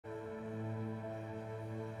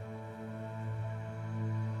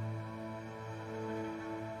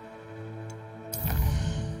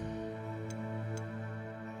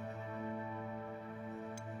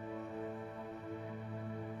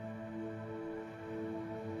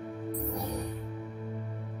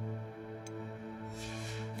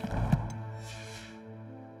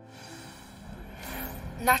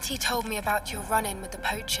Natty told me about your run-in with the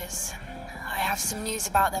poachers. I have some news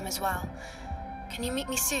about them as well. Can you meet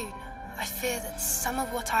me soon? I fear that some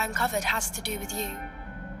of what I uncovered has to do with you.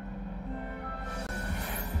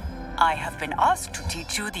 I have been asked to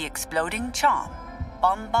teach you the exploding charm,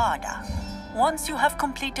 Bombarda. Once you have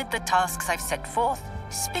completed the tasks I've set forth,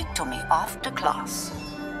 speak to me after class.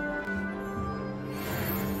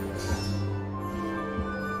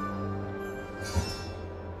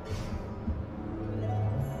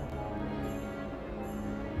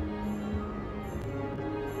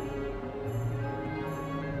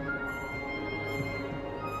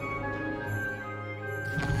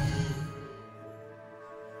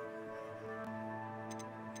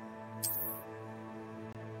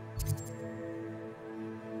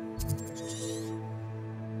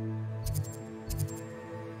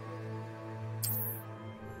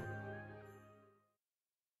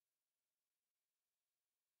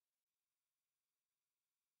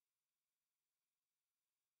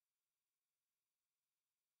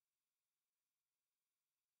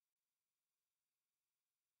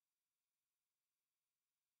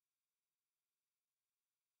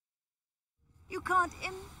 You can't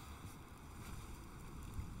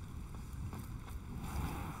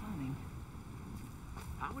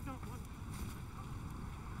I would not want...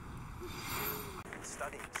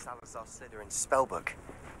 Studying Salazar Slytherin's spellbook.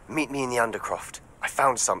 Meet me in the Undercroft. I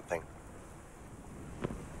found something.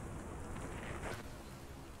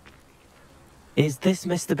 Is this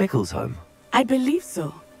Mr. Bickle's home? I believe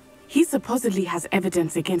so. He supposedly has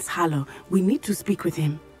evidence against Harlow. We need to speak with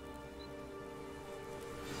him.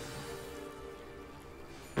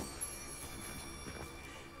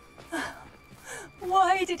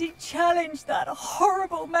 Why did he challenge that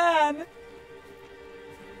horrible man?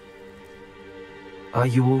 Are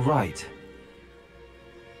you all right?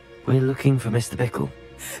 We're looking for Mr. Bickle.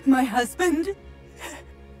 My husband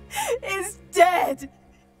is dead.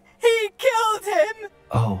 He killed him.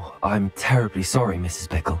 Oh, I'm terribly sorry, Mrs.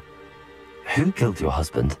 Bickle. Who killed your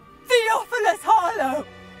husband? Theophilus Harlow.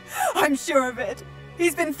 I'm sure of it.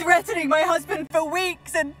 He's been threatening my husband for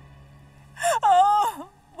weeks and... Oh,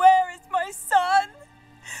 where is my son?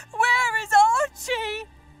 Where is Archie?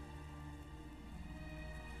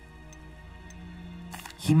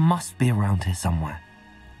 He must be around here somewhere.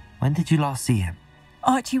 When did you last see him?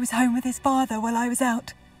 Archie was home with his father while I was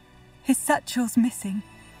out. His satchel's missing.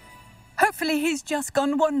 Hopefully he's just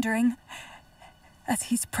gone wandering, as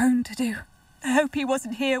he's prone to do. I hope he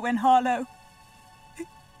wasn't here when Harlow...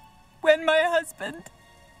 when my husband...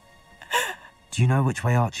 Do you know which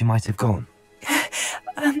way Archie might have gone?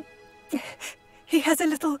 He has a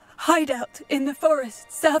little hideout in the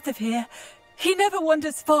forest south of here. He never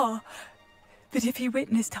wanders far. But if he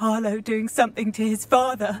witnessed Harlow doing something to his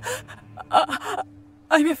father,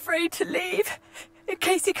 I'm afraid to leave, in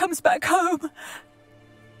case he comes back home.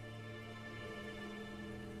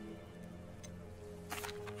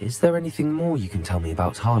 Is there anything more you can tell me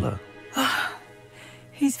about Harlow?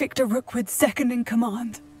 He's Victor Rookwood's second in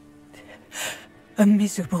command. A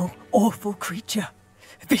miserable, awful creature.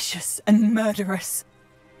 Vicious and murderous.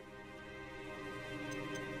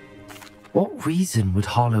 What reason would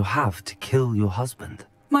Harlow have to kill your husband?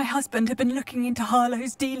 My husband had been looking into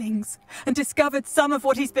Harlow's dealings and discovered some of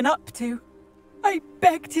what he's been up to. I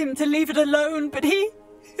begged him to leave it alone, but he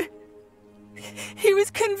was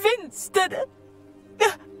convinced that...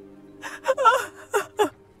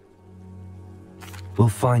 We'll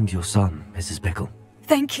find your son, Mrs. Bickle.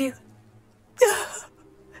 Thank you.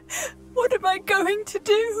 What am I going to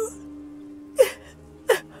do?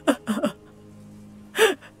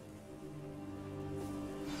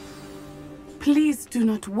 Please do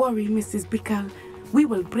not worry, Mrs. Bickle. We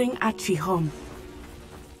will bring Archie home.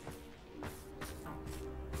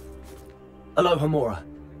 Aloha, Mora.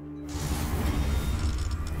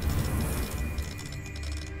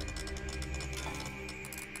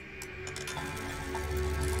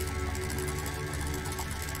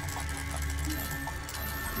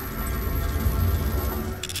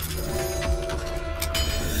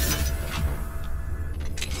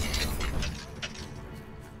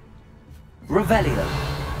 Revelio.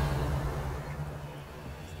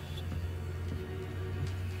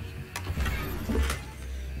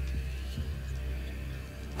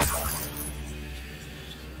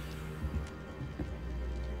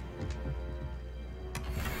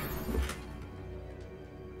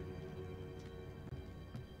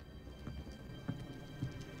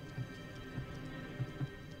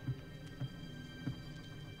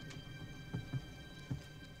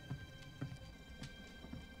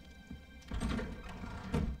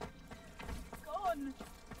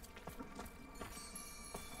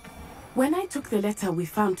 When I took the letter we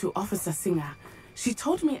found to Officer Singer, she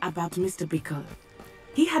told me about Mr. Bickle.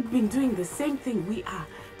 He had been doing the same thing we are,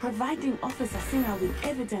 providing Officer Singer with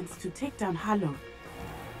evidence to take down Harlow.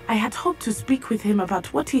 I had hoped to speak with him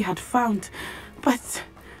about what he had found, but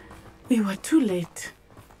we were too late.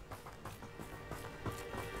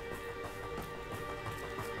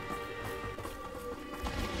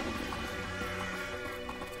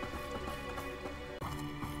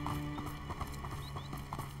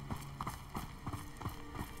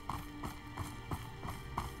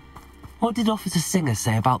 What did Officer Singer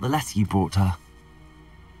say about the letter you brought her?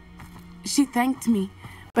 She thanked me,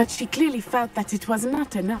 but she clearly felt that it was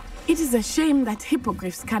not enough. It is a shame that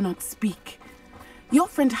hippogriffs cannot speak. Your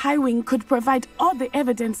friend Highwing could provide all the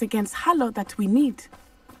evidence against Harlow that we need.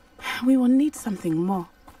 We will need something more.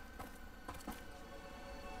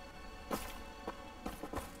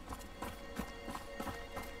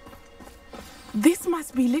 This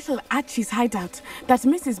must be little Archie's hideout that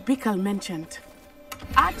Mrs. Bickle mentioned.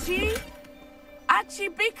 Archie? Archie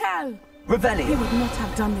Bickle! Revelio! He would not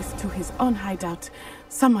have done this to his own hideout.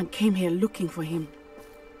 Someone came here looking for him.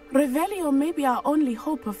 Revelio may be our only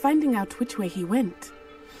hope of finding out which way he went.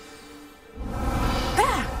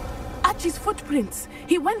 There! Archie's footprints.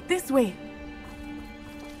 He went this way.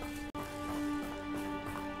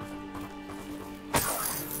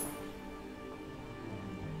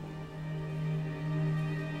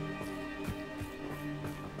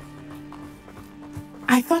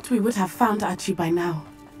 I thought we would have found Archie by now.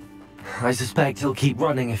 I suspect he'll keep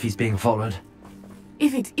running if he's being followed.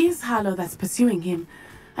 If it is Harlow that's pursuing him,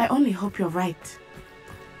 I only hope you're right.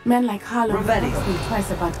 Men like Harlow will ask me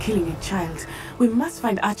twice about killing a child. We must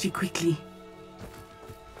find Archie quickly.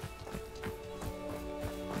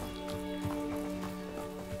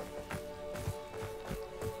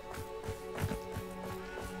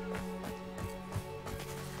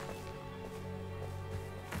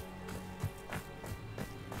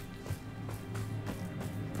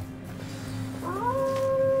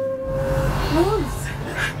 Wolves!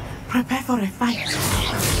 Prepare for a fight.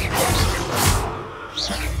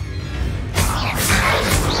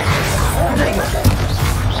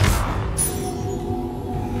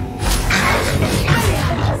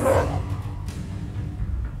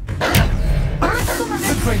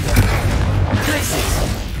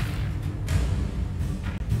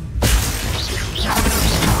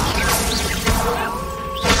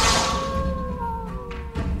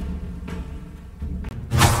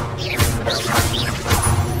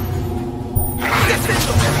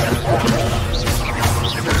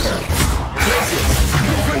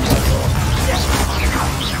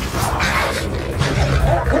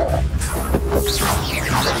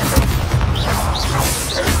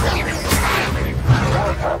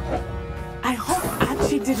 I hope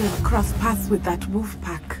Archie didn't cross paths with that wolf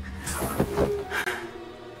pack.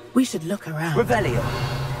 We should look around. Revelio!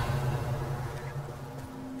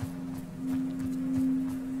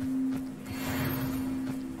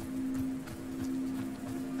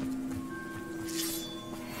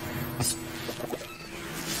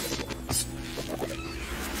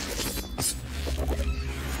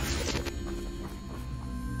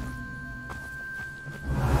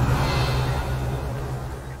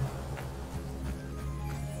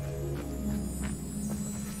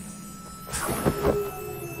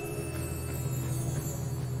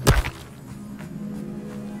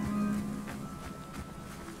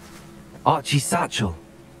 Archie's satchel.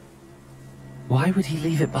 Why would he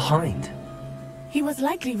leave it behind? He was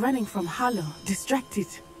likely running from Harlow, distracted.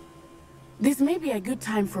 This may be a good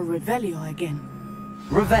time for Revelio again.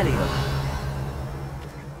 Revelio!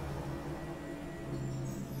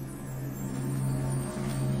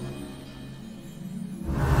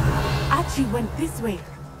 Archie went this way.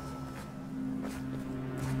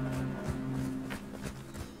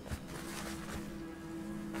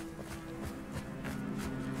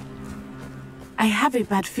 I have a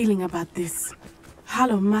bad feeling about this.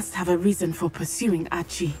 Harlow must have a reason for pursuing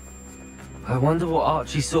Archie. I wonder what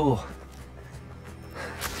Archie saw.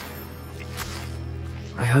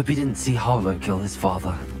 I hope he didn't see Harlow kill his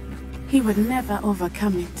father. He would never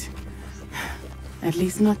overcome it. At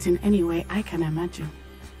least not in any way I can imagine.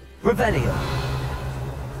 Revelio!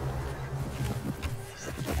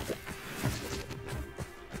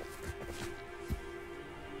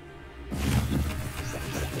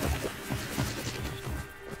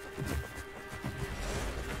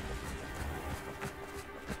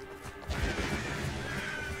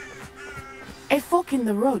 A fork in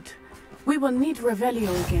the road. We will need Revelio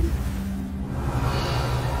again.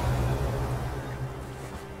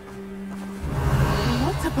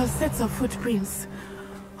 Multiple sets of footprints.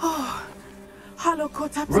 Oh, Harlow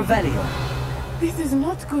caught up to them. Revelio. This is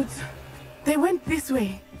not good. They went this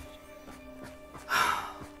way.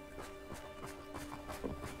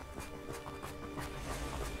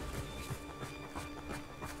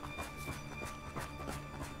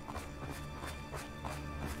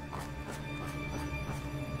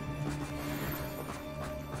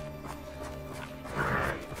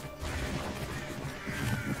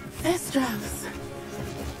 Thestrals.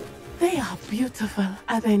 They are beautiful,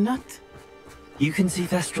 are they not? You can see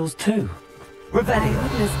Thestrals too. I Revelio.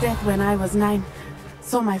 witnessed death when I was 9.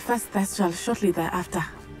 Saw my first Thestral shortly thereafter.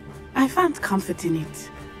 I found comfort in it.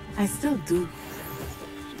 I still do.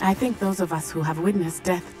 I think those of us who have witnessed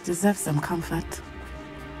death deserve some comfort.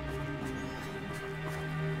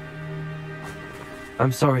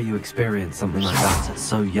 I'm sorry you experienced something like that at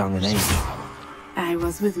so young an age. I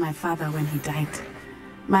was with my father when he died.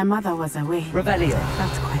 My mother was away. Revelio. I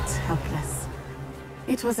felt quite helpless.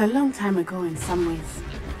 It was a long time ago in some ways,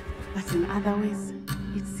 but in other ways,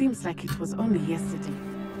 it seems like it was only yesterday.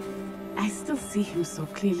 I still see him so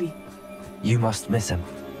clearly. You must miss him.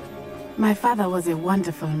 My father was a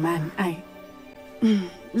wonderful man.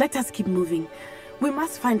 Let us keep moving. We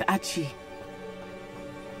must find Archie.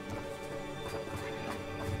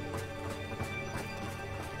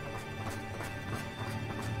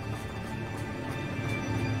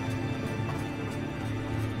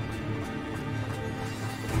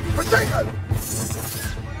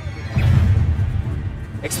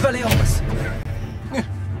 Expelliarmus!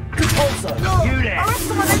 Expulso! You there!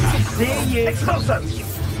 See you! Expulso!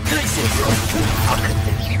 Glacius!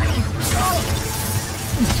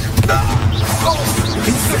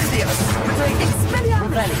 Incendio!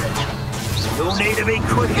 Expelliarmus! You'll need to be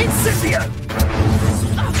quick! Incendio!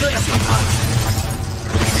 Glacius!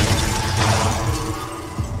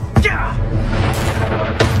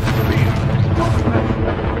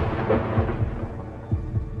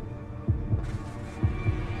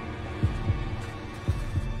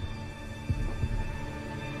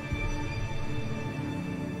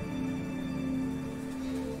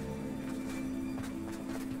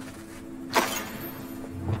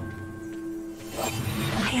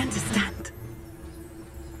 I understand.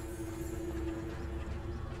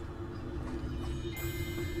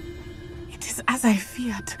 It is as I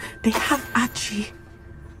feared. They have Archie.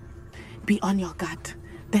 Be on your guard.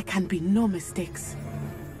 There can be no mistakes.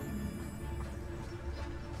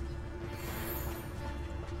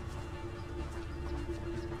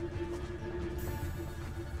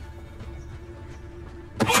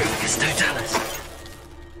 It's no Dallas.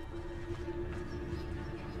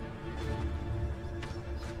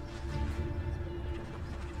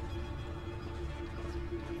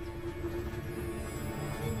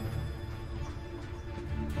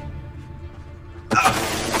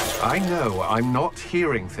 I know I'm not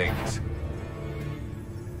hearing things.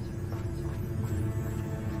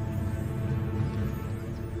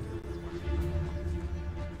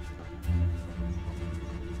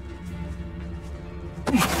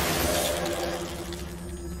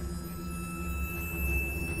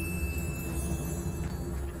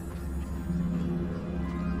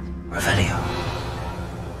 Revelio.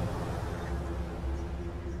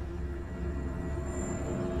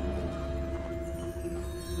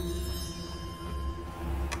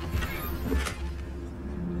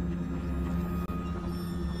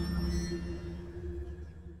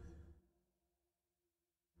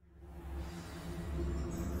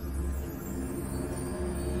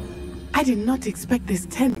 I did not expect this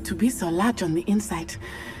tent to be so large on the inside.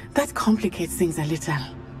 That complicates things a little.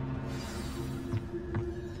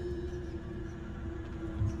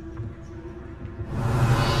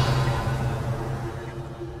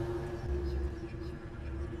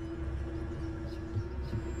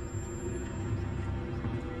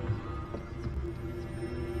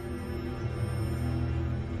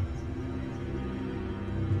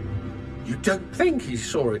 You don't think he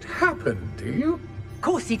saw it happen, do you? Of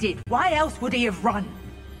course he did. Why else would he have run?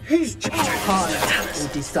 He's just... Harlow will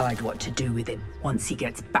decide what to do with him once he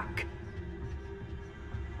gets back.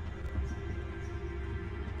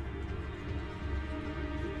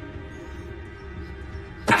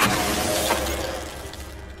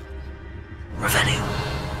 Revelio.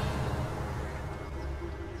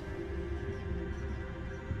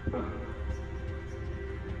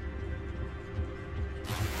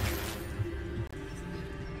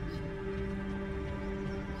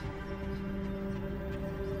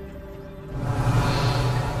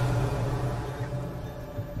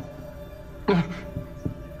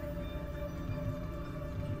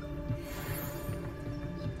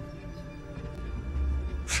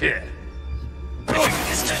 Yeah.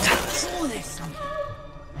 Oh, there's something.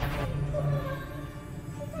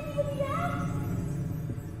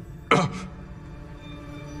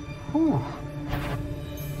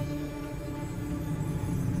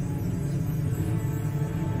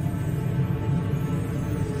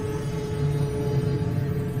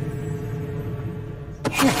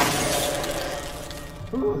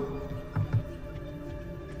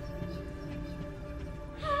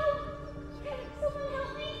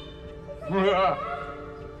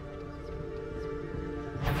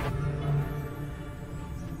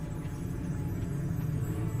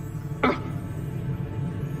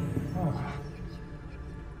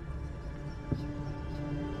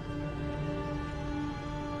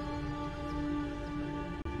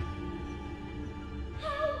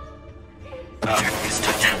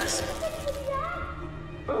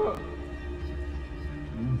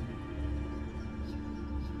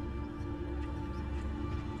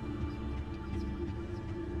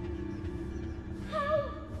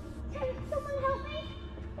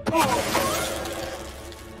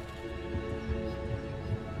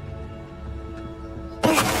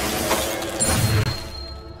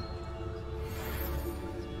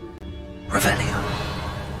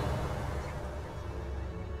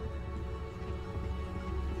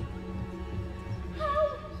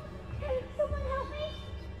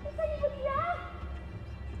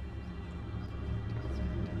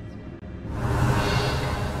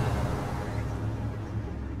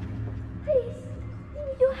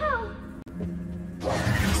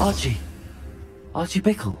 Archie! Archie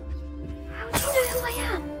Bickle! How do you know who I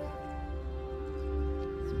am?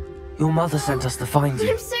 Your mother sent us to find you.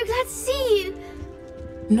 I'm so glad to see you.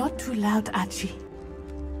 Not too loud, Archie.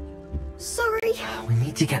 Sorry. We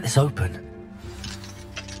need to get this open.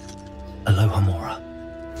 Aloha Mora.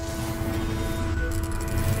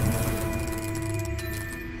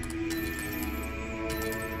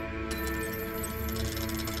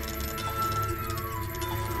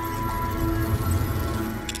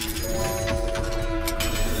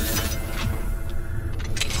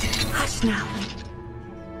 Hush now.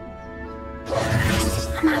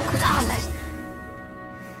 A man called Harlow.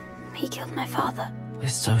 He killed my father. We're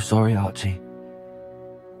so sorry, Archie.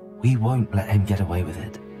 We won't let him get away with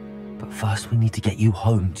it. But first we need to get you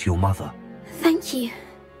home to your mother. Thank you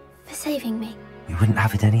for saving me. We wouldn't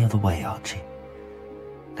have it any other way, Archie.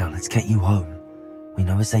 Now let's get you home. We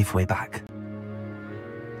know a safe way back.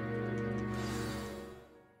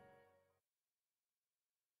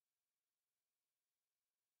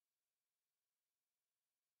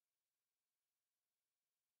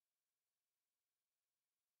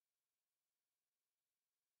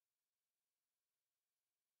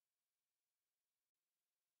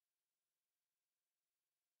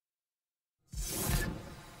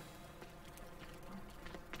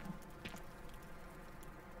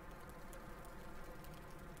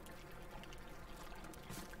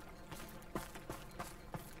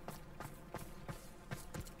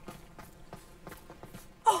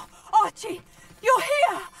 Archie, you're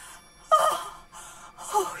here!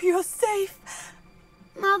 Oh, you're safe.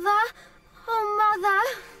 Mother? Oh, Mother.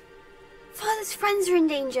 Father's friends are in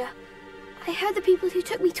danger. I heard the people who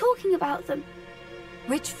took me talking about them.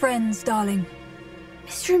 Which friends, darling?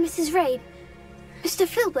 Mr. and Mrs. Rabe, Mr.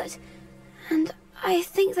 Filbert, and I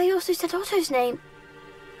think they also said Otto's name.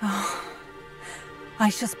 Oh, I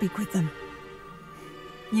shall speak with them.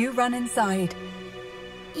 You run inside.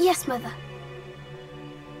 Yes, Mother.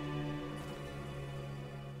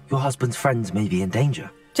 Your husband's friends may be in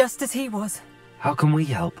danger. Just as he was. How can we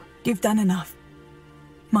help? You've done enough.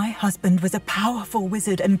 My husband was a powerful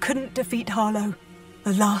wizard and couldn't defeat Harlow.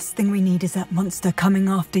 The last thing we need is that monster coming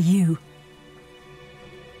after you.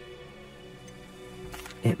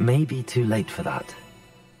 It may be too late for that.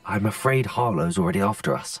 I'm afraid Harlow's already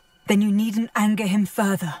after us. Then you needn't anger him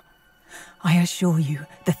further. I assure you,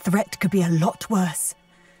 the threat could be a lot worse.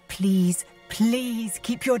 Please, please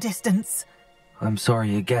keep your distance. I'm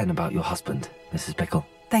sorry again about your husband, Mrs. Bickle.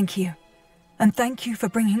 Thank you. And thank you for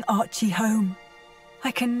bringing Archie home. I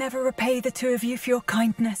can never repay the two of you for your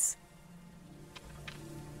kindness.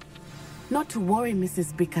 Not to worry,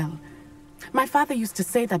 Mrs. Bickle. My father used to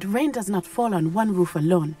say that rain does not fall on one roof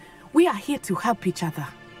alone. We are here to help each other.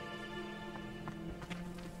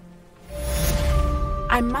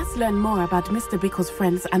 I must learn more about Mr. Bickle's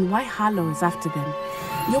friends and why Harlow is after them.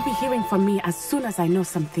 You'll be hearing from me as soon as I know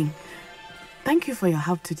something. Thank you for your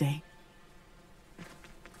help today.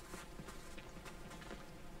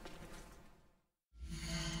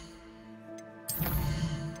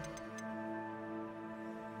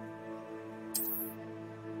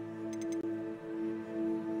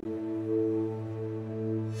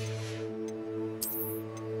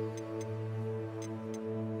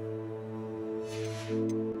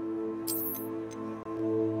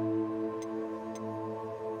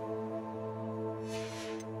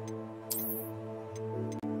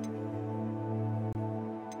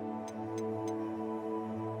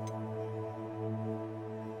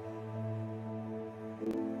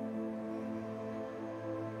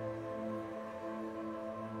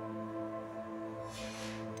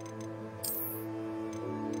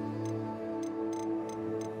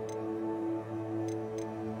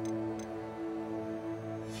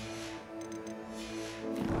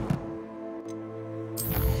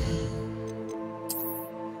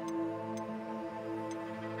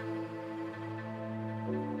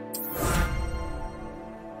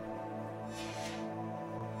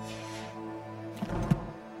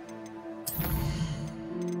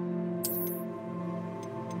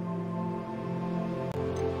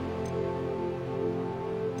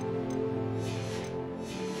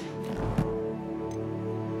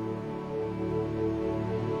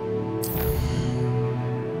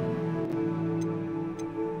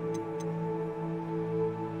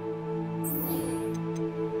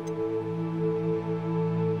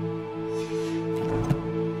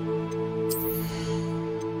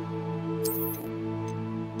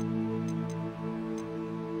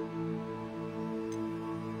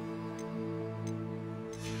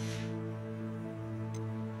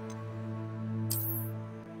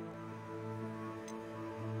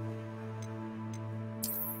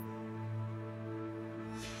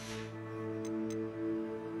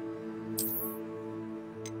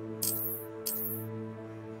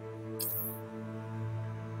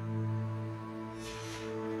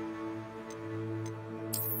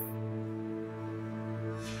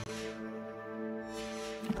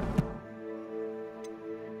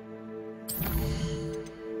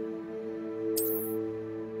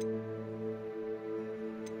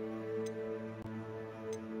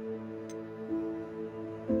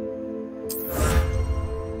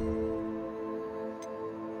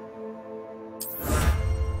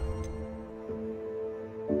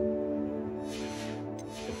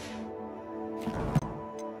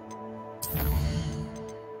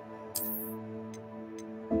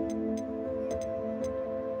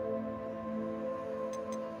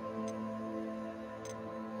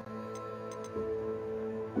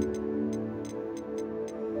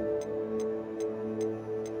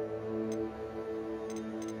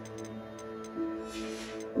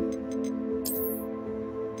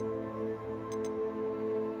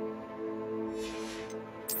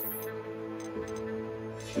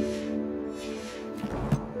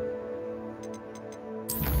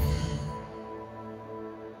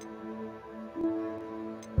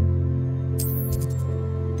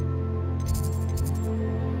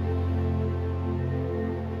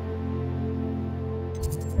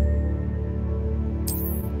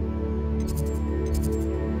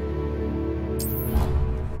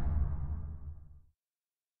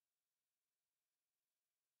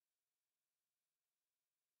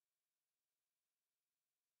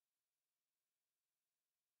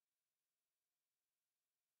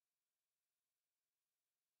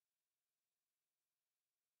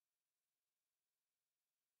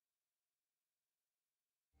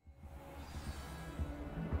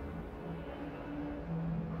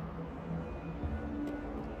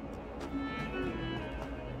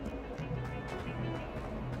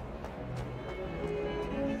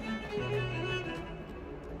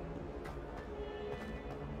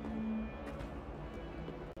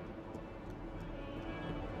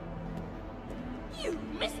 You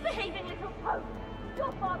misbehaving little punk!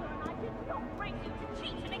 Your father and I did not bring you to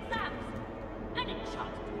cheat in exams! And in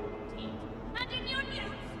charter team, and in your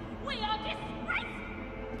news, we are disgraced!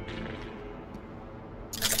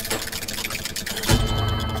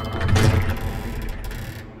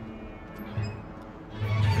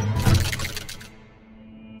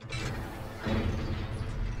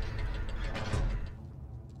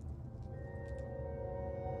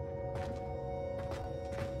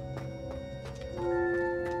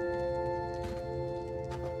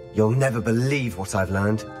 You'll never believe what I've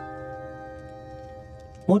learned.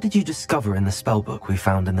 What did you discover in the spellbook we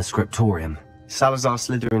found in the scriptorium? Salazar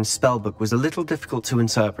Slytherin's spellbook was a little difficult to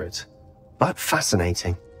interpret, but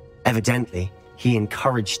fascinating. Evidently, he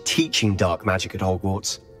encouraged teaching dark magic at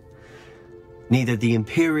Hogwarts. Neither the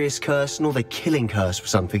Imperious Curse nor the Killing Curse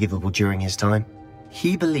was unforgivable during his time.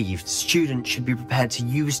 He believed students should be prepared to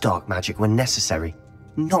use dark magic when necessary,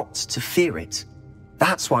 not to fear it.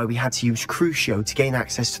 That's why we had to use Crucio to gain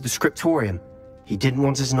access to the scriptorium. He didn't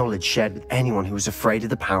want his knowledge shared with anyone who was afraid of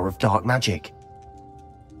the power of dark magic.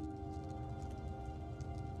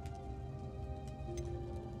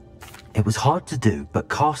 It was hard to do, but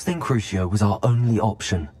casting Crucio was our only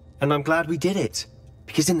option. And I'm glad we did it,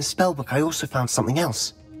 because in the spellbook I also found something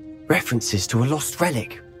else. References to a lost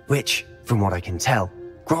relic, which, from what I can tell,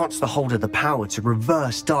 grants the holder the power to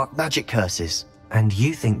reverse dark magic curses. And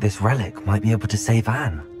you think this relic might be able to save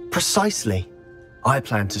Anne? Precisely. I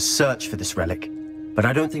plan to search for this relic, but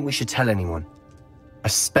I don't think we should tell anyone.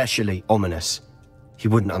 Especially Ominous. He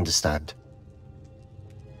wouldn't understand.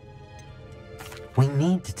 We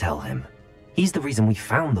need to tell him. He's the reason we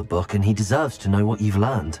found the book, and he deserves to know what you've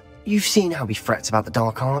learned. You've seen how he frets about the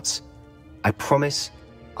dark arts. I promise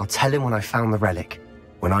I'll tell him when I found the relic.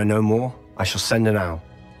 When I know more, I shall send an owl.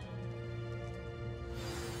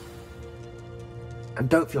 And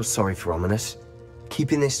don't feel sorry for Ominous.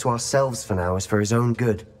 Keeping this to ourselves for now is for his own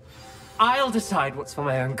good. I'll decide what's for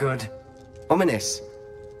my own good. Ominous,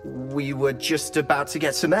 we were just about to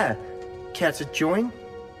get some air. Care to join?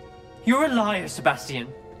 You're a liar, Sebastian.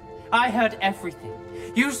 I heard everything.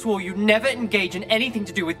 You swore you'd never engage in anything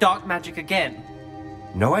to do with dark magic again.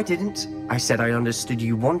 No, I didn't. I said I understood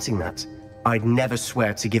you wanting that. I'd never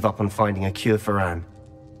swear to give up on finding a cure for Anne.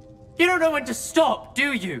 You don't know when to stop,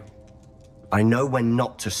 do you? I know when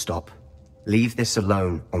not to stop. Leave this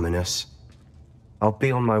alone, Ominous. I'll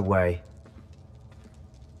be on my way.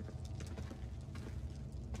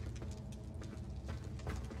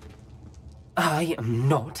 I am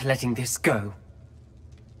not letting this go.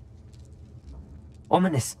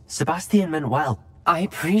 Ominous, Sebastian meant well. I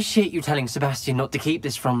appreciate you telling Sebastian not to keep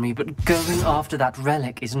this from me, but going after that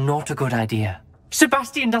relic is not a good idea.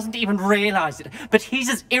 Sebastian doesn't even realize it, but he's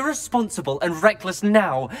as irresponsible and reckless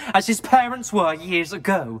now as his parents were years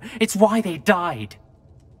ago. It's why they died.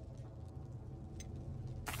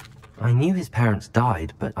 I knew his parents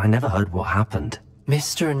died, but I never heard what happened.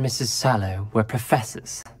 Mr. and Mrs. Sallow were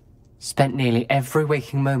professors. Spent nearly every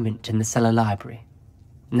waking moment in the cellar library.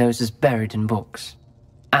 Noses buried in books.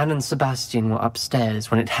 Anne and Sebastian were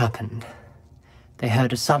upstairs when it happened. They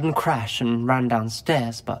heard a sudden crash and ran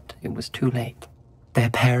downstairs, but it was too late. Their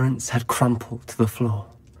parents had crumpled to the floor.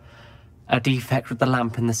 A defect with the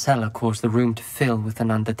lamp in the cellar caused the room to fill with an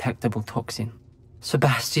undetectable toxin.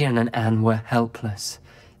 Sebastian and Anne were helpless.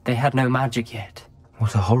 They had no magic yet.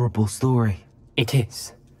 What a horrible story. It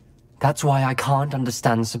is. That's why I can't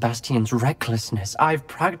understand Sebastian's recklessness. I've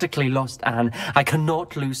practically lost Anne. I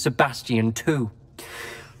cannot lose Sebastian too.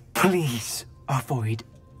 Please avoid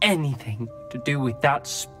anything to do with that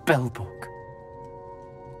spellbook.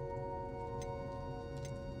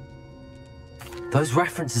 Those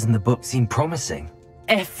references in the book seem promising.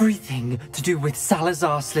 Everything to do with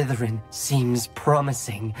Salazar Slytherin seems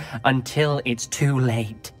promising until it's too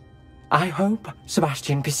late. I hope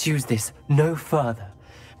Sebastian pursues this no further,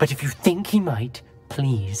 but if you think he might,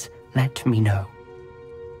 please let me know.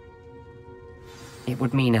 It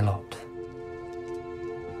would mean a lot.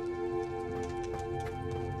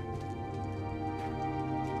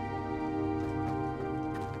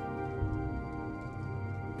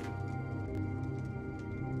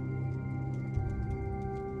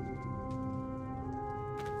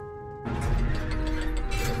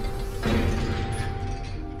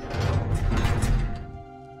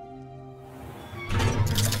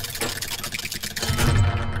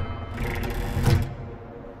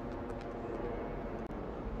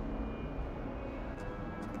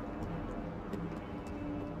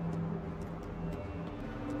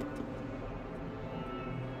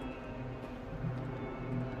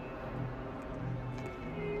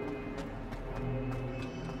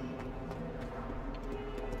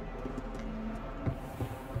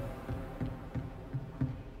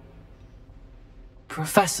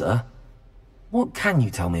 Professor, what can you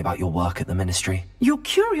tell me about your work at the Ministry? Your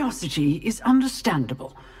curiosity is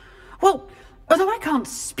understandable. Well, although I can't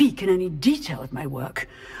speak in any detail of my work,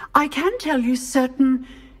 I can tell you certain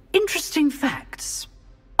interesting facts.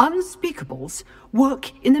 Unspeakables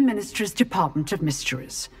work in the Ministry's Department of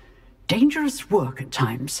Mysteries. Dangerous work at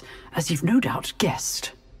times, as you've no doubt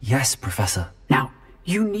guessed. Yes, Professor. Now,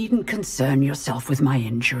 you needn't concern yourself with my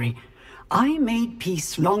injury. I made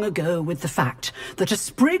peace long ago with the fact that a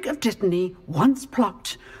sprig of dittany, once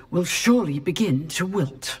plucked, will surely begin to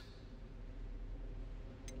wilt.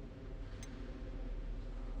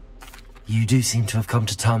 You do seem to have come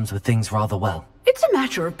to terms with things rather well. It's a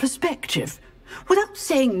matter of perspective. Without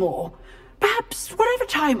saying more, perhaps whatever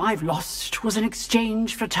time I've lost was an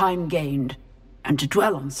exchange for time gained. And to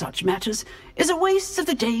dwell on such matters is a waste of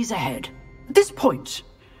the days ahead. At this point,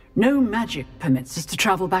 no magic permits us to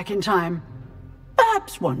travel back in time.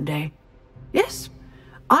 Perhaps one day. Yes,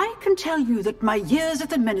 I can tell you that my years at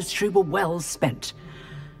the Ministry were well spent.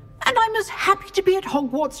 And I'm as happy to be at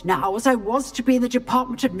Hogwarts now as I was to be in the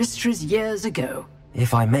Department of Mysteries years ago.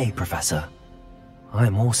 If I may, Professor,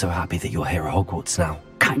 I'm also happy that you're here at Hogwarts now.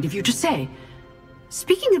 Kind of you to say.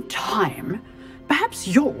 Speaking of time, perhaps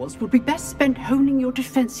yours would be best spent honing your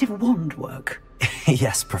defensive wand work.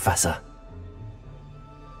 Yes, Professor.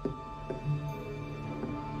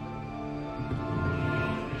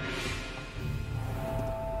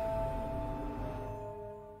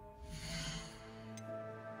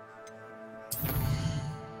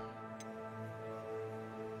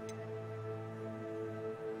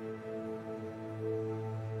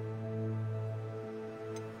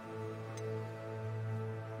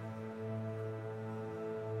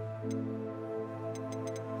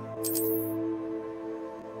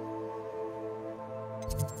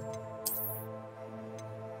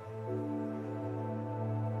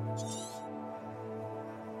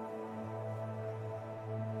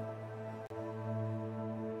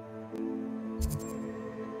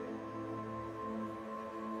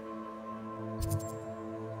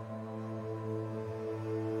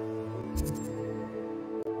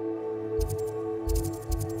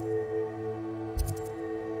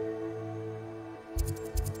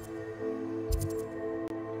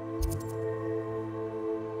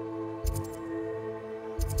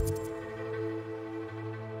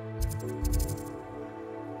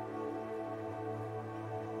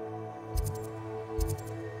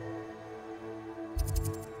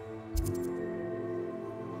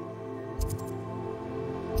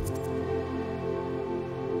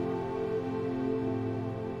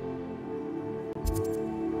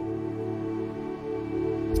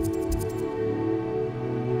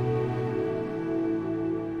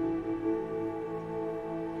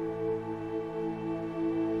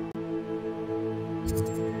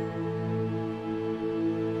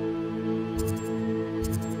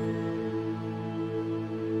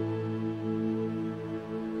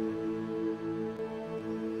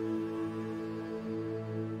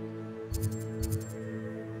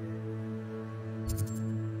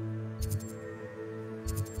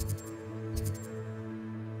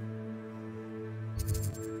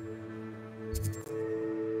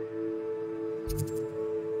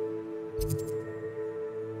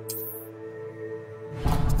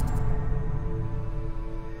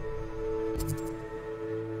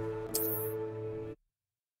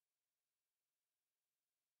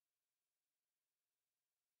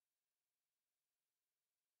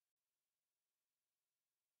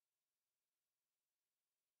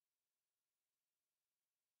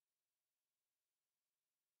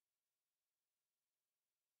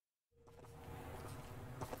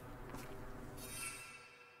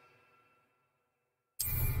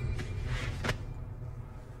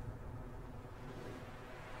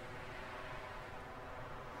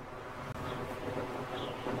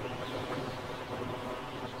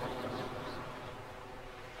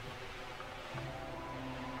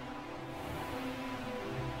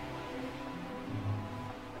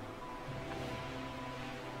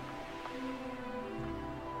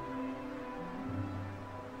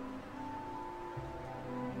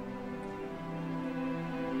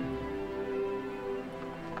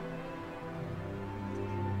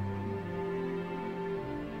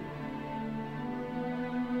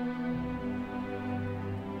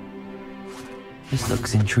 This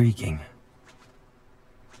looks intriguing.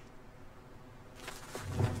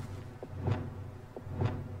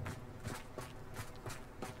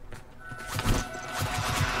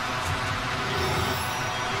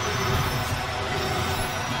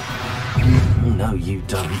 No, you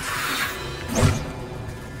don't.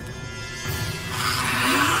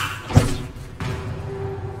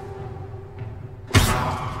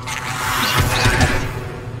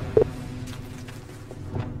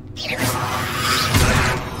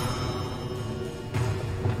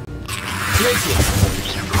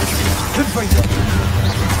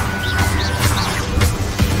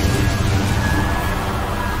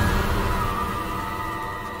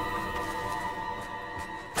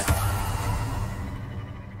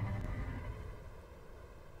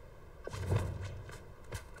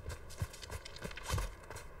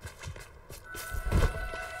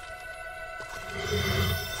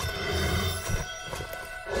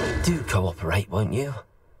 Do cooperate, won't you?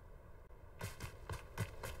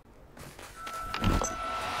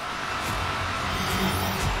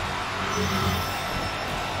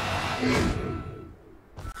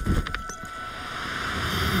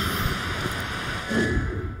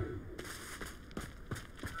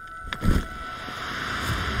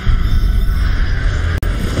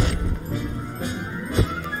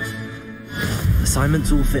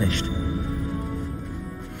 Assignment's all finished.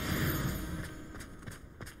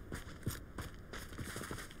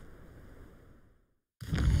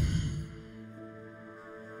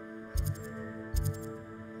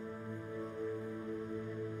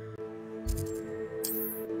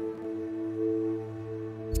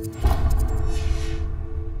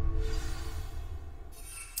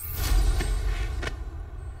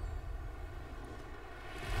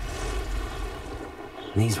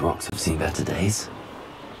 These rocks have seen better days.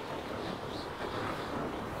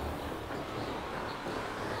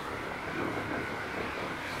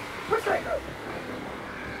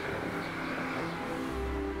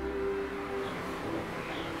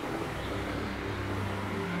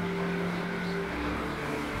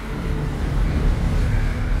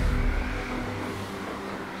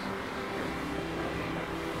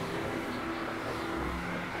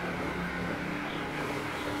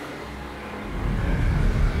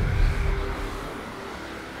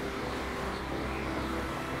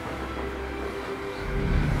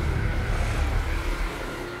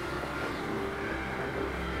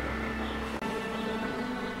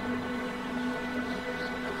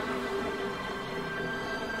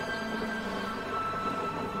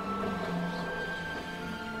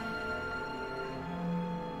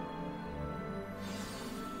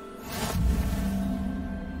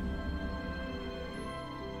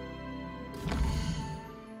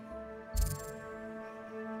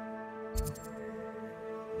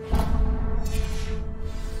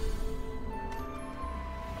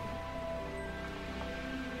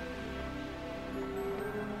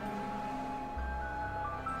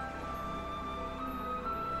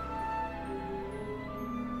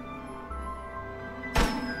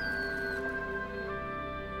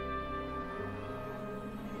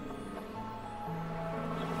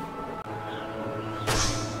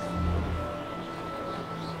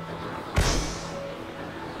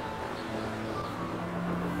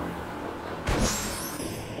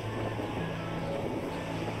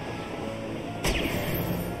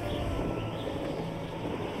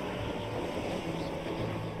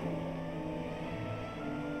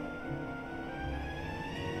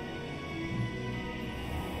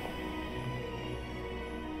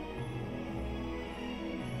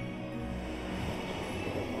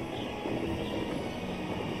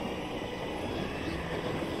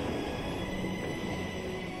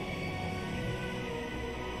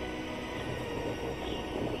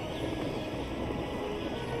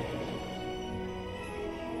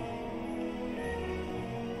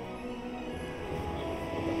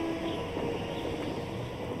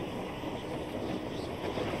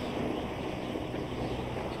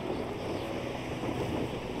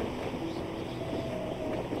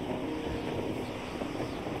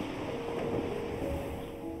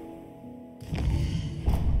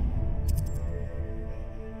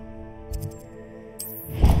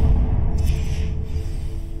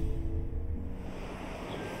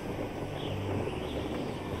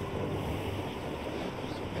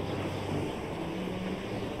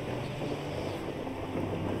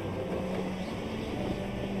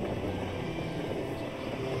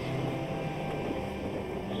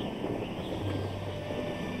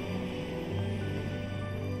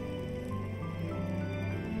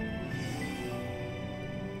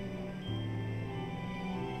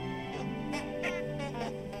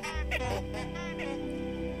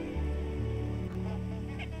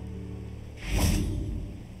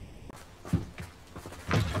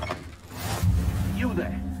 You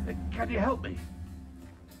there, can you help me?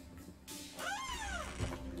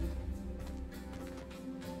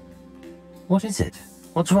 What is it?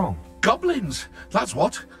 What's wrong? Goblins, that's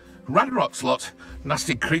what. Ranrock's lot.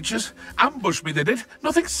 Nasty creatures. Ambushed me, they did.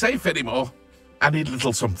 Nothing's safe anymore. I need a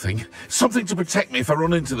little something. Something to protect me if I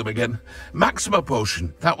run into them again. Maxima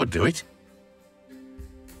potion, that would do it.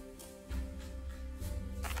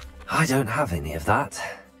 I don't have any of that.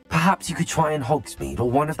 Perhaps you could try in Hogsmeade or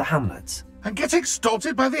one of the hamlets. And get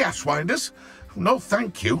extorted by the Ashwinders? No,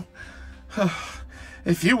 thank you.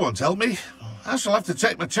 If you won't help me, I shall have to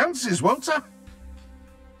take my chances, won't I?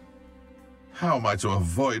 How am I to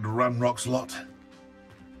avoid Ranrock's lot?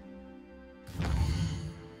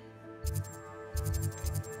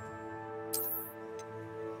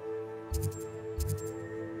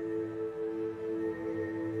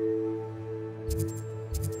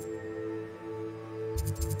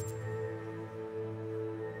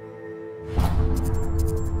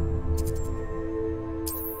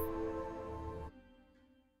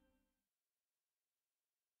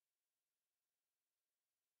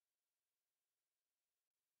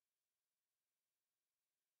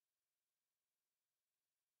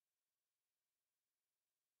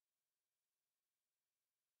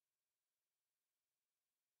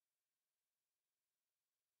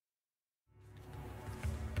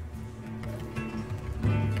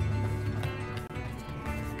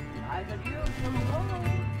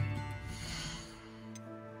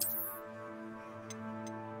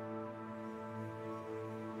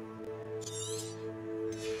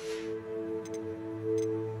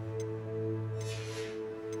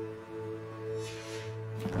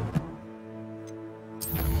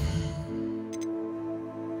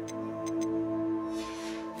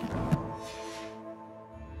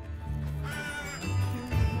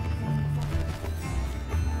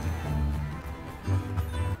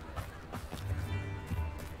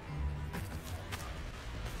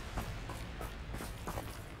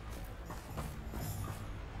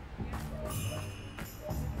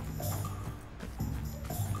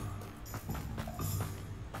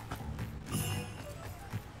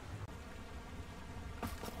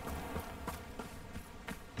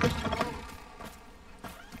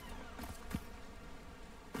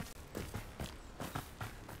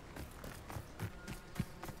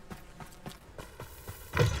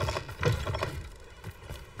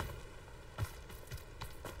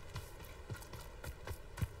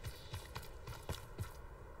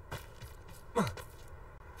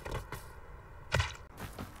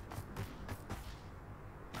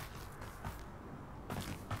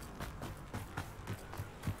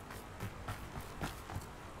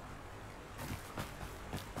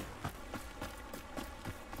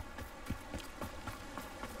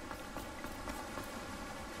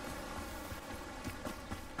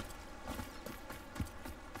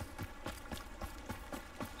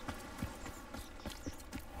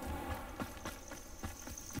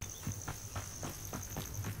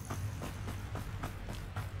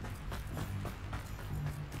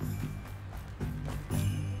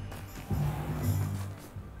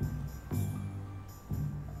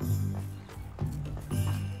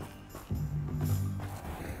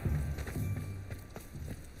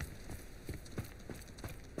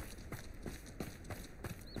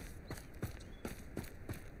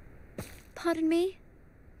 Pardon me?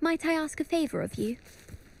 Might I ask a favour of you?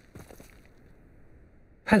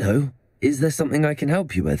 Hello. Is there something I can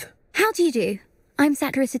help you with? How do you do? I'm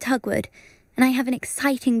Satirissa Tugwood, and I have an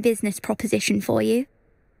exciting business proposition for you.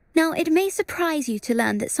 Now, it may surprise you to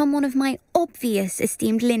learn that someone of my obvious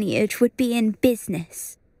esteemed lineage would be in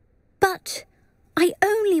business. But I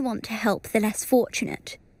only want to help the less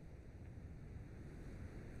fortunate.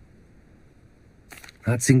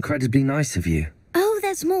 That's incredibly nice of you. Oh,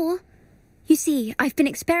 there's more. You see, I've been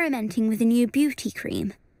experimenting with a new beauty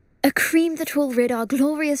cream. A cream that will rid our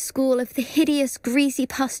glorious school of the hideous, greasy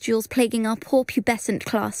pustules plaguing our poor pubescent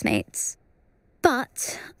classmates.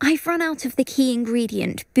 But I've run out of the key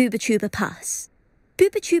ingredient, Bubatuba pus.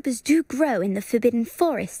 Bubatubas do grow in the Forbidden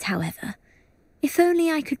Forest, however. If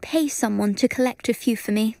only I could pay someone to collect a few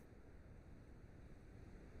for me.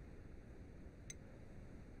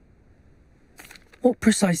 What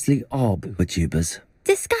precisely are Bubatubas?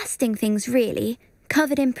 Disgusting things, really,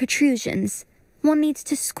 covered in protrusions. One needs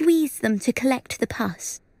to squeeze them to collect the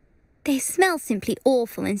pus. They smell simply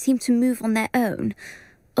awful and seem to move on their own.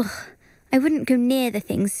 Ugh, I wouldn't go near the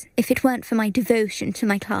things if it weren't for my devotion to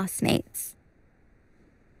my classmates.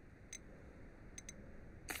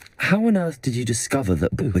 How on earth did you discover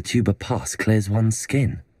that Bubatuba pus clears one's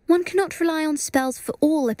skin? One cannot rely on spells for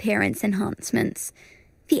all appearance enhancements.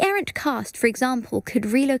 The errant cast, for example, could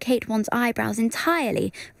relocate one's eyebrows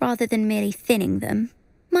entirely rather than merely thinning them.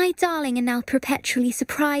 My darling and now perpetually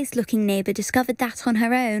surprised-looking neighbour discovered that on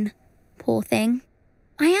her own. Poor thing.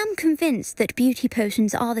 I am convinced that beauty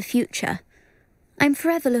potions are the future. I'm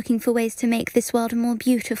forever looking for ways to make this world a more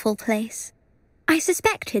beautiful place. I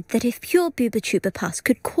suspected that if pure booba-tuba pus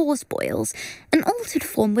could cause boils, an altered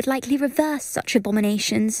form would likely reverse such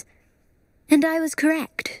abominations. And I was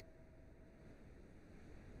correct.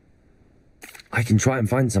 I can try and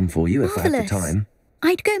find some for you if I have the Marvellous. time.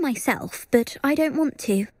 I'd go myself, but I don't want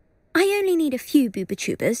to. I only need a few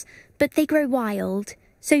booba-tubas, but they grow wild,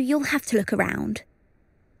 so you'll have to look around.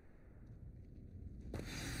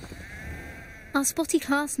 Our spotty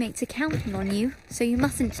classmates are counting on you, so you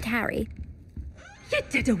mustn't tarry. You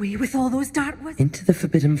did away with all those dark wizards. Into the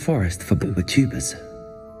Forbidden Forest for booba-tubas.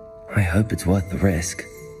 I hope it's worth the risk.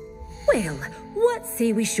 Well, what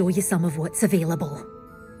say we show you some of what's available?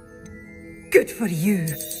 Good for you,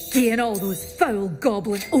 getting all those foul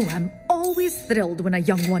goblins. Oh, I'm always thrilled when a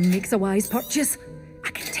young one makes a wise purchase. I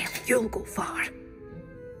can tell you'll go far.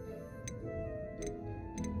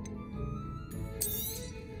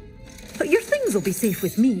 But your things will be safe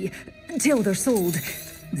with me until they're sold.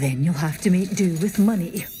 Then you'll have to make do with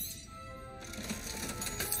money.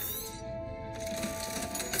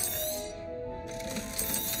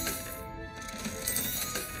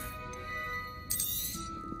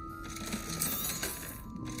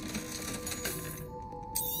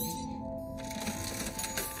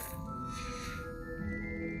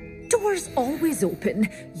 Doors always open.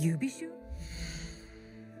 You be sure.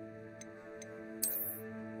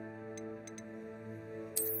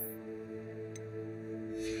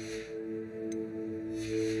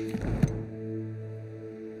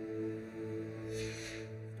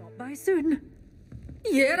 Stop by soon.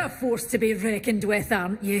 You're a force to be reckoned with,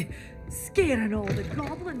 aren't you? Scaring all the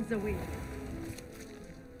goblins away.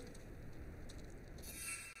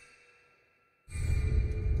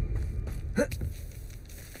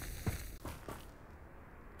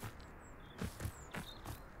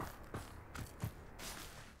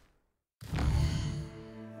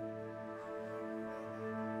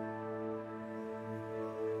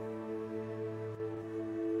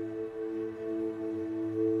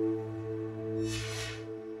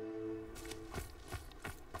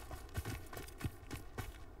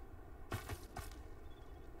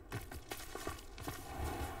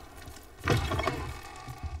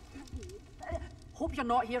 Hope you're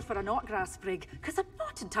not here for a knotgrass sprig, because I'm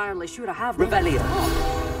not entirely sure I have... Rebellion!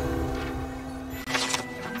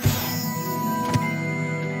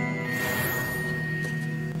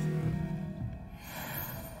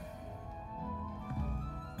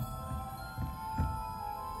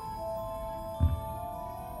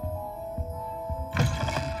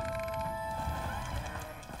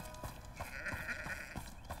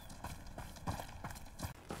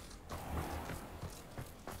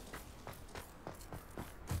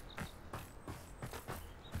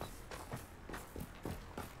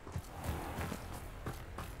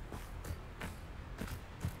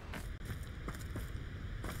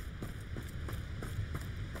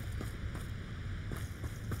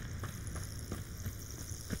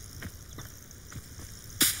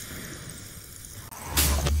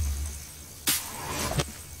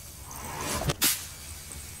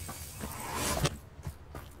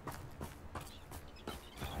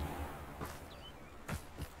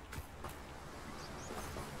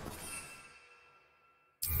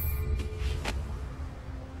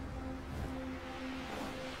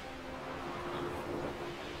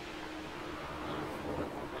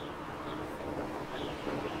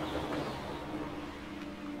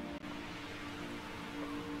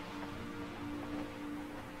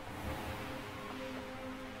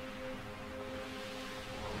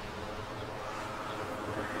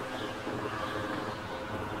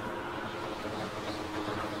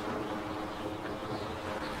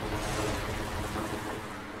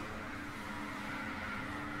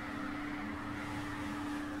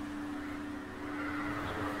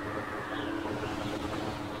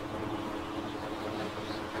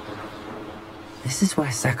 This is where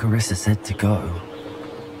Saccharissa said to go.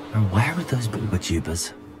 Now where are those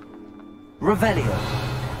booba-tubas? Revelio!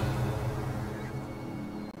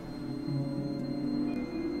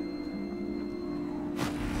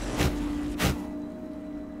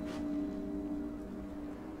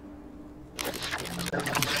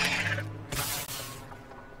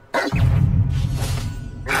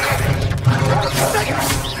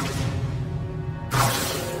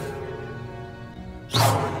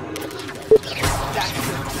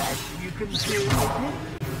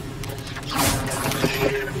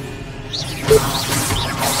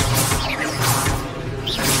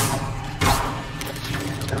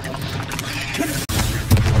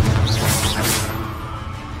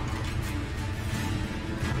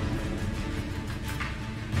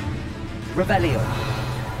 Revelio.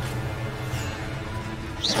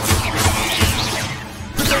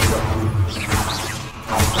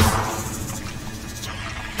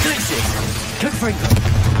 Confringo.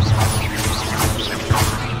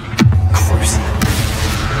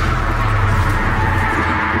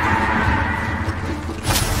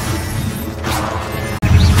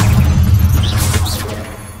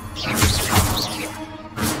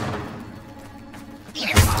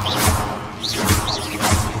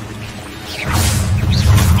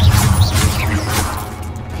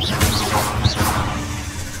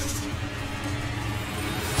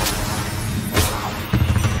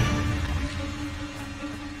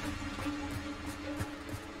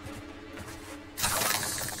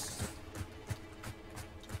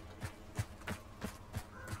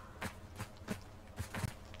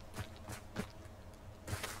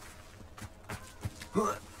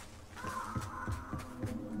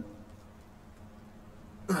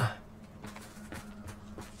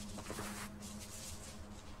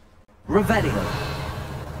 Revelio.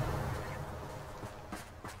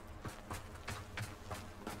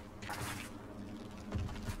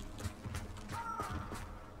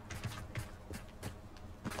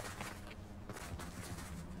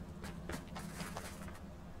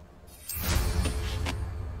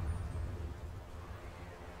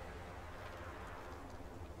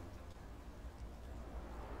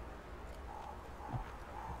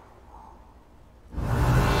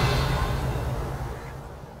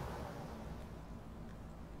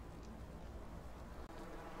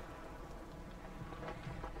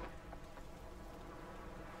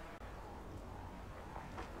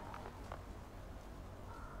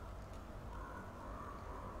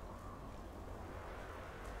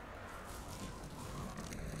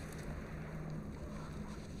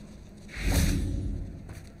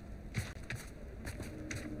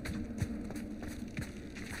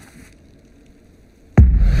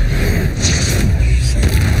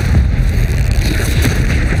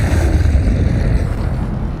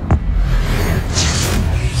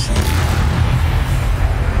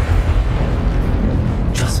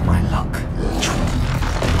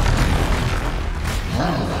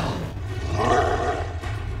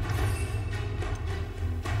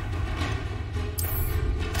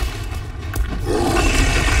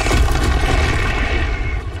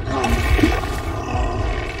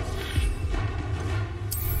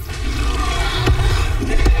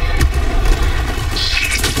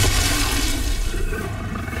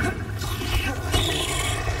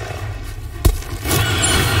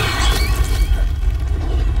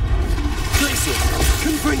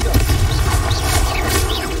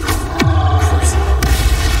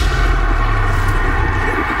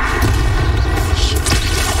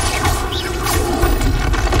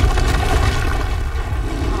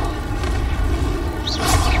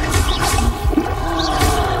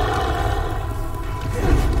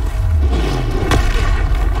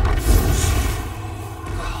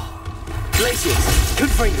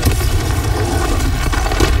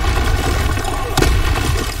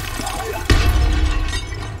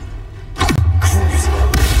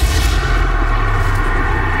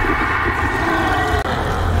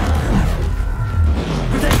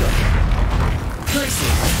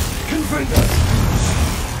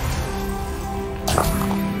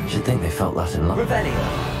 Should think they felt that in love. Revelio.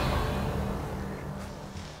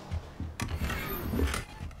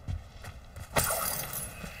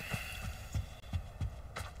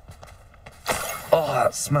 Oh,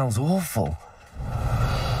 that smells awful.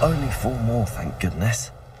 Only 4 more, thank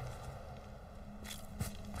goodness.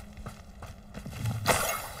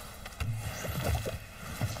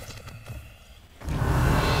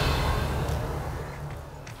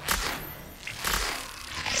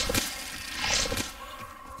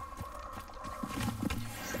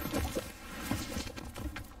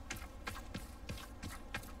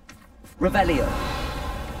 Revelio.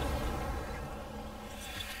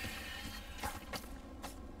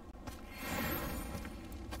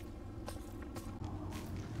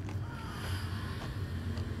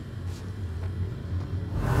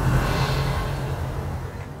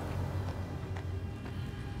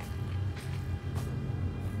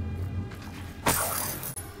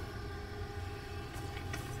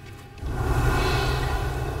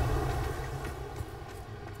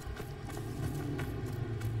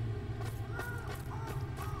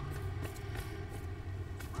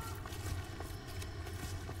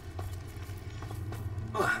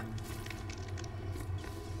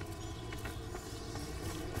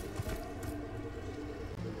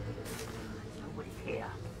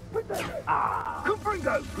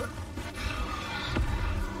 Confringo!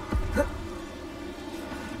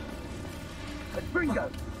 Confringo!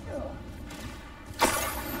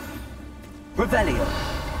 Revelio.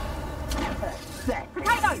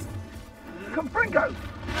 Potato! Confringo!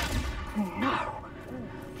 No.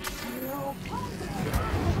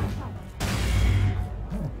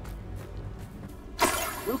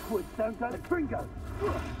 Look, don't go to Confringo.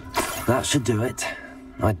 That should do it.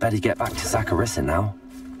 I'd better get back to Saccharissa now.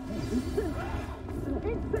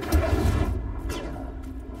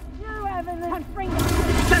 You haven't Confringo!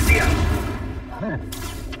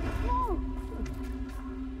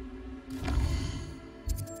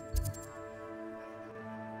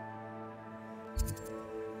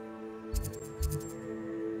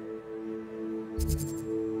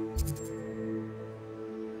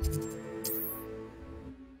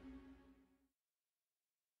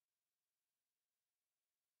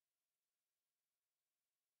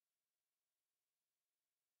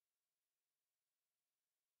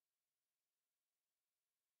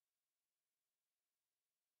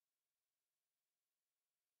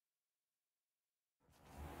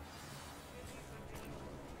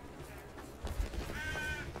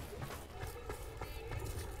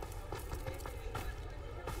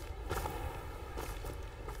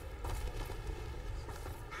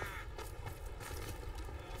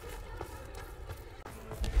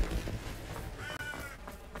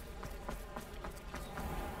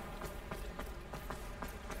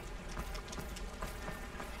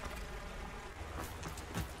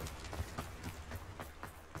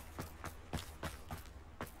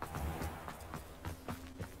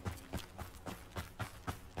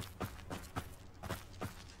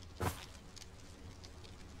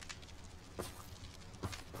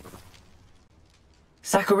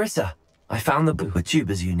 Saccharissa, I found the blue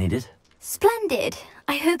tubers you needed. Splendid.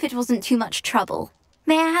 I hope it wasn't too much trouble.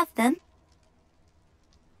 May I have them?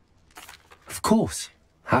 Of course.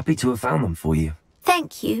 Happy to have found them for you.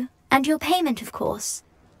 Thank you. And your payment, of course.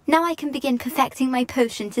 Now I can begin perfecting my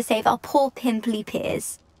potion to save our poor pimply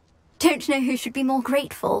peers. Don't know who should be more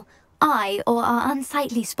grateful, I or our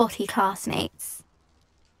unsightly spotty classmates.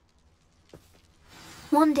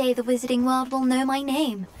 One day the wizarding world will know my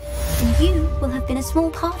name, and you will have been a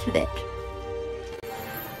small part of it.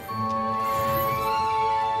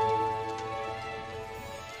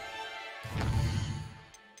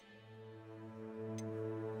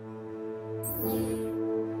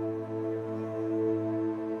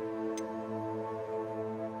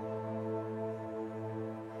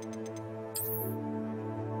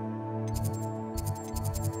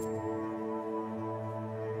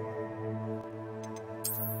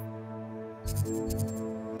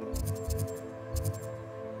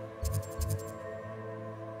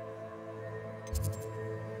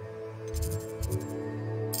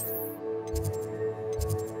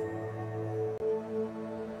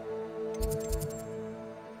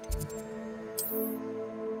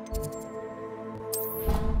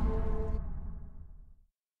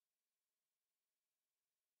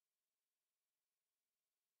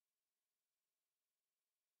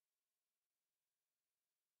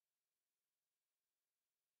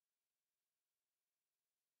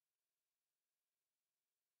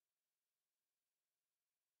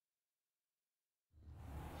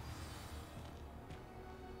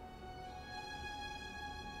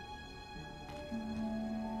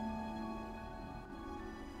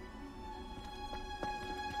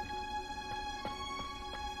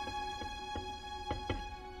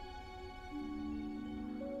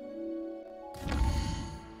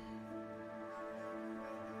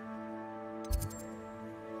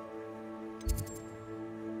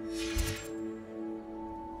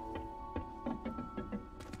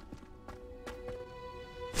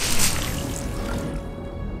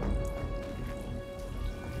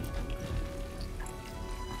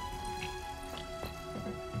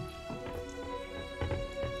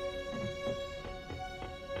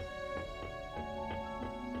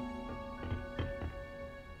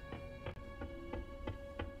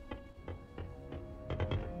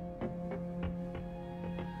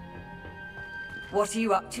 What are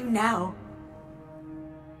you up to now?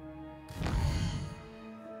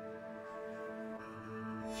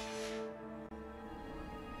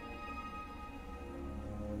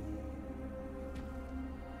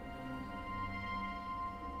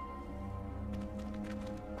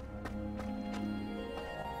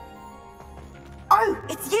 Oh,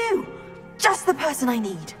 it's you! Just the person I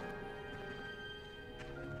need.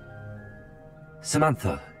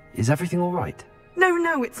 Samantha, is everything all right?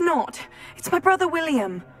 No, it's not. It's my brother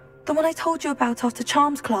William. The one I told you about after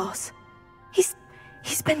Charms class. He's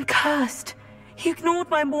been cursed. He ignored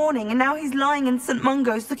my warning and now he's lying in St.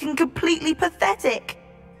 Mungo's looking completely pathetic.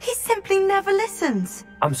 He simply never listens.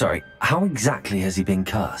 I'm sorry, how exactly has he been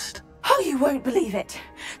cursed? Oh, Oh, you won't believe it.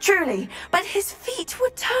 Truly, but his feet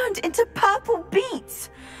were turned into purple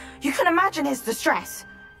beets. You can imagine his distress.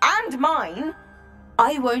 And mine.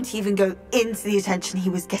 I won't even go into the attention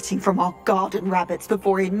he was getting from our garden rabbits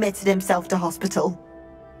before he admitted himself to hospital.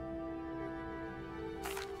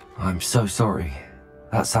 I'm so sorry.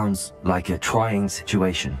 That sounds like a trying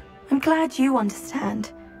situation. I'm glad you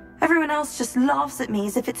understand. Everyone else just laughs at me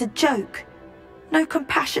as if it's a joke. No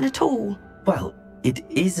compassion at all. Well, it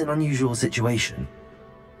is an unusual situation.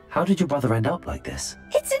 How did your brother end up like this?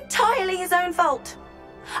 It's entirely his own fault.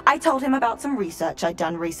 I told him about some research I'd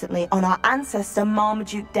done recently on our ancestor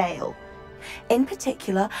Marmaduke Dale. In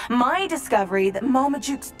particular, my discovery that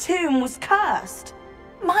Marmaduke's tomb was cursed.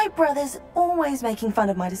 My brother's always making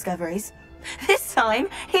fun of my discoveries. This time,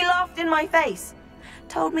 he laughed in my face.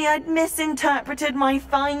 Told me I'd misinterpreted my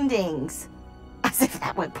findings. As if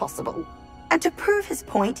that weren't possible. And to prove his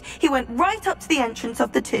point, he went right up to the entrance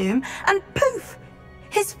of the tomb and poof!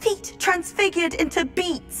 His feet transfigured into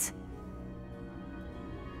beets.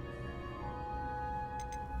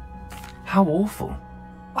 How awful.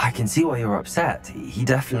 I can see why you're upset. He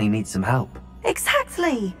definitely needs some help.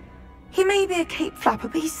 Exactly. He may be a cape flapper,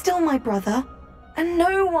 but he's still my brother. And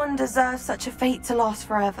no one deserves such a fate to last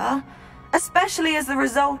forever, especially as the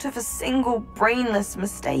result of a single brainless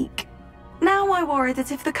mistake. Now I worry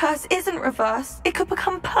that if the curse isn't reversed, it could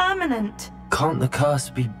become permanent. Can't the curse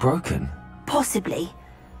be broken? Possibly.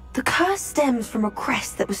 The curse stems from a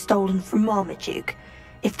crest that was stolen from Marmaduke.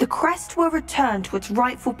 If the crest were returned to its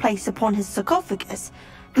rightful place upon his sarcophagus,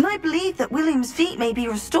 then I believe that William's feet may be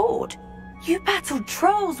restored. You battled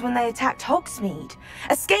trolls when they attacked Hogsmeade,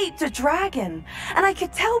 escaped a dragon, and I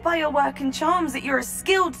could tell by your work and charms that you're a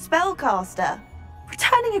skilled spellcaster.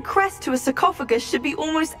 Returning a crest to a sarcophagus should be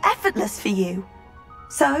almost effortless for you.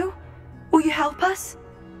 So, will you help us?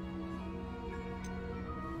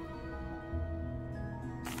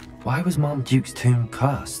 Why was Marmaduke's tomb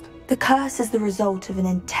cursed? The curse is the result of an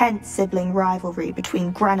intense sibling rivalry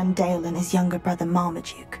between Granham Dale and his younger brother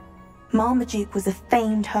Marmaduke. Marmaduke was a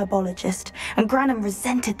famed herbologist, and Granham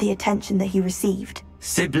resented the attention that he received.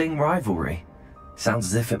 Sibling rivalry? Sounds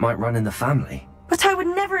as if it might run in the family. But I would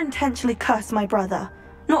never intentionally curse my brother,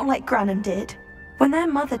 not like Granham did. When their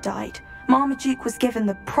mother died, Marmaduke was given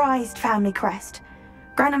the prized family crest.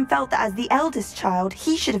 Granham felt that as the eldest child,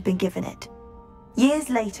 he should have been given it. Years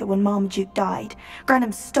later, when Marmaduke died,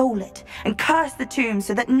 Granham stole it and cursed the tomb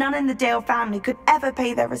so that none in the Dale family could ever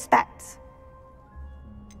pay their respects.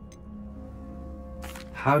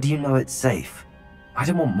 How do you know it's safe? I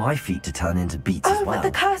don't want my feet to turn into beets as well. But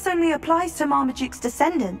the curse only applies to Marmaduke's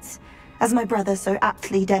descendants, as my brother so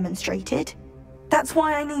aptly demonstrated. That's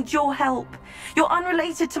why I need your help. You're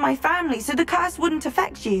unrelated to my family, so the curse wouldn't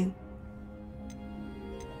affect you.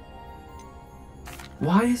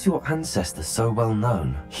 Why is your ancestor so well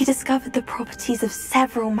known? He discovered the properties of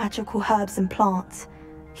several magical herbs and plants.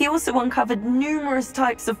 He also uncovered numerous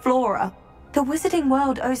types of flora. The wizarding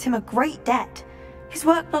world owes him a great debt. His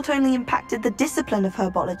work not only impacted the discipline of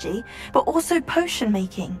herbology, but also potion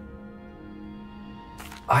making.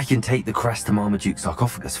 I can take the crest to Marmaduke's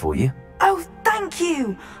sarcophagus for you. Oh, thank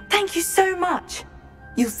you! Thank you so much!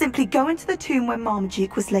 You'll simply go into the tomb where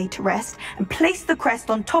Marmaduke was laid to rest and place the crest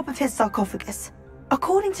on top of his sarcophagus.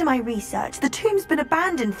 According to my research, the tomb's been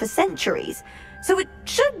abandoned for centuries, so it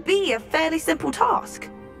should be a fairly simple task.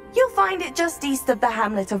 You'll find it just east of the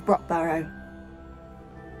hamlet of Brockborough.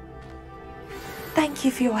 Thank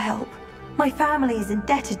you for your help. My family is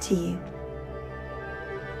indebted to you.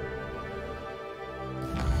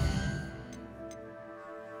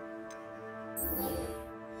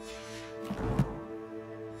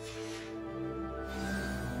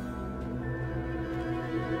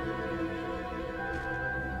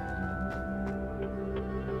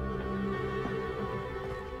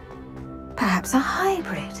 Perhaps a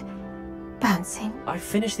hybrid. Bouncing. I've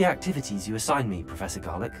finished the activities you assigned me, Professor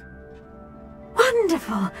Garlick.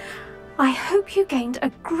 Wonderful! I hope you gained a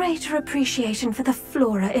greater appreciation for the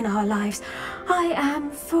flora in our lives. I am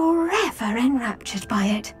forever enraptured by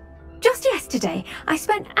it. Just yesterday, I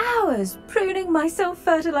spent hours pruning my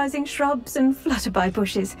self-fertilizing shrubs and flutterby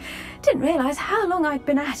bushes. Didn't realize how long I'd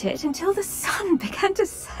been at it until the sun began to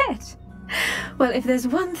set. Well, if there's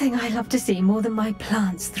one thing I love to see more than my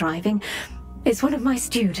plants thriving, it's one of my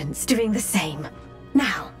students doing the same.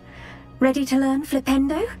 Now, ready to learn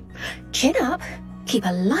Flipendo? Chin up, keep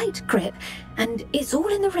a light grip, and it's all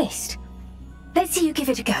in the wrist. Let's see you give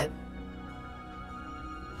it a go.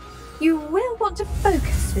 You will want to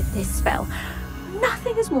focus with this spell.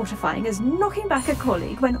 Nothing as mortifying as knocking back a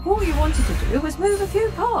colleague when all you wanted to do was move a few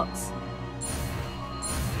parts.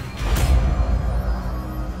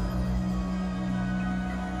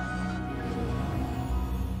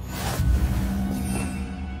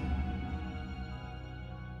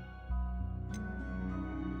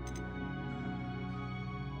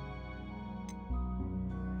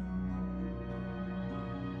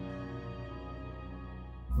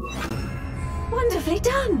 Wonderfully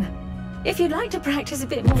done. If you'd like to practice a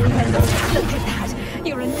bit more, then look at that.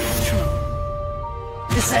 You're a natural.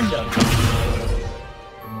 Descendo!